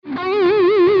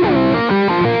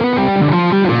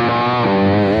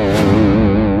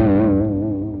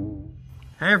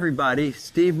everybody,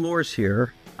 Steve Morse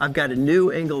here. I've got a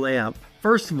new Engl amp.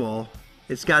 First of all,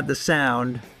 it's got the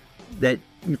sound that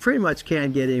you pretty much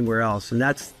can't get anywhere else, and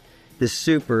that's the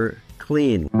super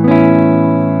clean.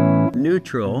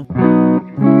 Neutral.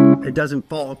 It doesn't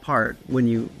fall apart when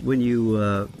you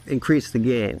increase the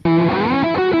gain.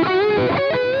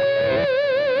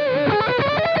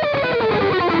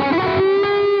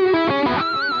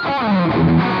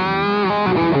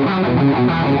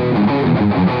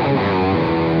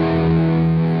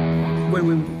 When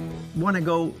we want to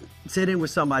go sit in with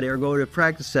somebody or go to a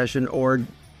practice session or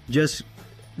just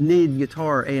need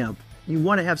guitar amp, you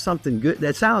want to have something good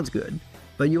that sounds good,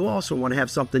 but you also want to have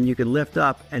something you can lift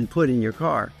up and put in your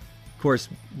car. Of course,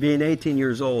 being 18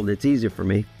 years old, it's easier for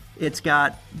me. It's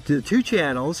got the 2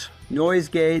 channels, noise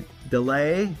gate,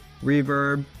 delay,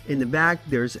 reverb. In the back,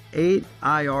 there's 8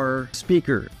 IR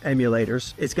speaker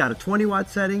emulators. It's got a 20-watt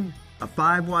setting, a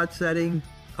 5-watt setting,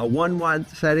 a 1-watt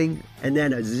setting, and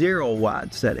then a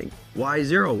 0-watt setting. Why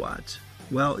 0 watts?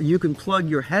 Well, you can plug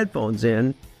your headphones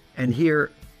in and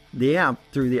hear the amp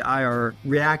through the IR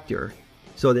reactor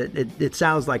so that it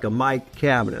sounds like a mic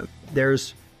cabinet.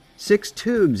 There's 6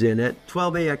 tubes in it,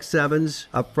 12 AX7s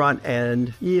up front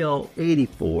and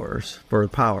EL84s for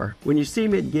power. When you see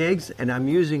me at gigs and I'm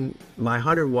using my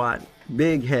 100-watt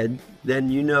big head,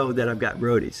 then you know that I've got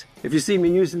roadies. If you see me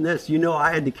using this, you know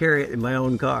I had to carry it in my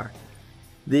own car.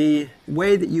 The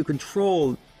way that you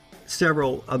control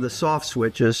several of the soft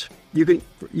switches, you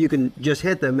can just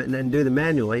hit them and then do them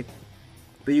manually,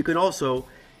 but you can also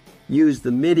use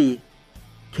the MIDI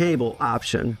cable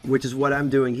option, which is what I'm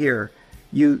doing here.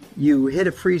 You hit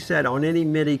a preset on any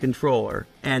MIDI controller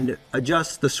and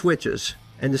adjust the switches.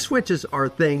 And the switches are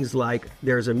things like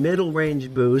there's a middle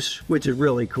range boost, which is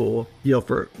really cool. You know,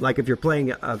 for like if you're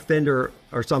playing a Fender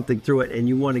or something through it and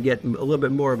you want to get a little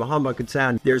bit more of a humbucking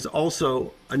sound. There's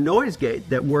also a noise gate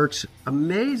that works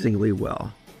amazingly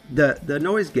well. The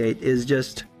noise gate is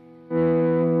just,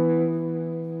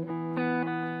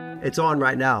 it's on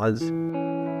right now.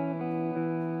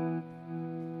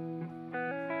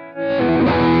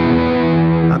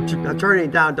 I'm turning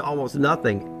it down to almost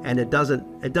nothing, and it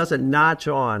doesn't notch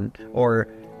on or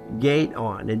gate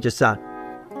on. It just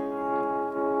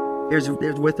here's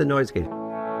with the noise gate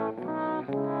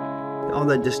on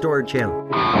the distorted channel.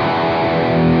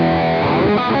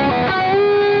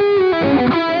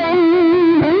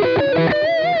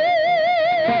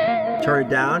 Turn it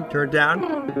down.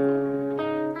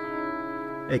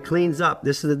 It cleans up.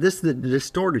 This is the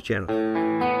distorted channel.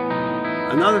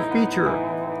 Another feature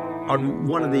on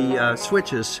one of the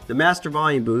switches, the master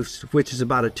volume boost, which is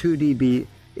about a 2 dB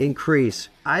increase.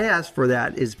 I asked for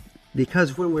that is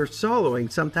because when we're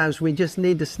soloing, sometimes we just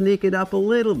need to sneak it up a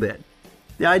little bit.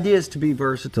 The idea is to be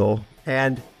versatile,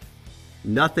 and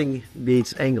nothing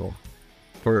beats Engl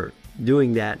for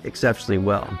doing that exceptionally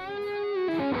well.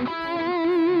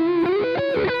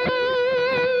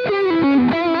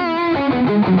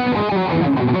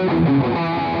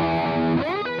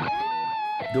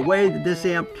 The way that this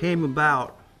amp came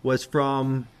about was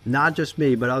from not just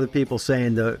me, but other people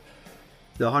saying the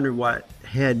 100-watt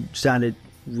head sounded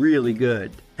really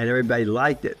good and everybody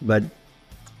liked it, but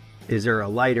is there a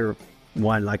lighter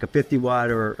one, like a 50-watt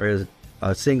or is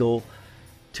a single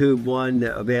tube one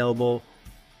available?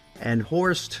 And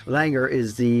Horst Langer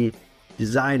is the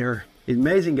designer. He's an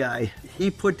amazing guy.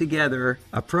 He put together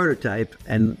a prototype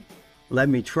and let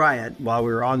me try it while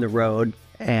we were on the road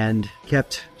and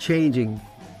kept changing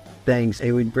things.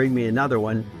 He would bring me another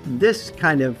one. This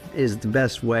kind of is the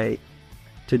best way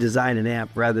to design an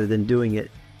amp rather than doing it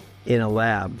in a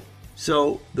lab.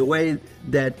 So the way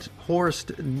that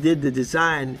Horst did the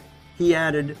design, he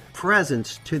added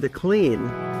presence to the clean.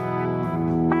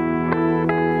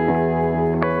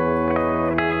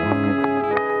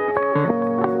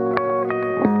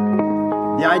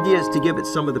 The idea is to give it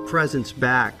some of the presence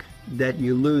back that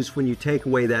you lose when you take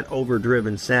away that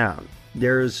overdriven sound.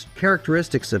 There's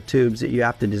characteristics of tubes that you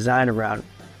have to design around,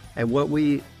 and what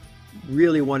we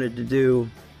really wanted to do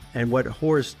and what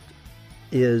Horst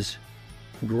is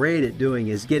great at doing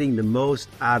is getting the most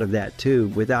out of that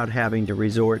tube without having to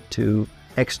resort to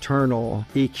external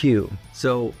EQ.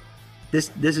 So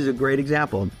this is a great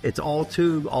example. It's all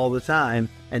tube all the time,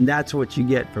 and that's what you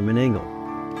get from an Engl.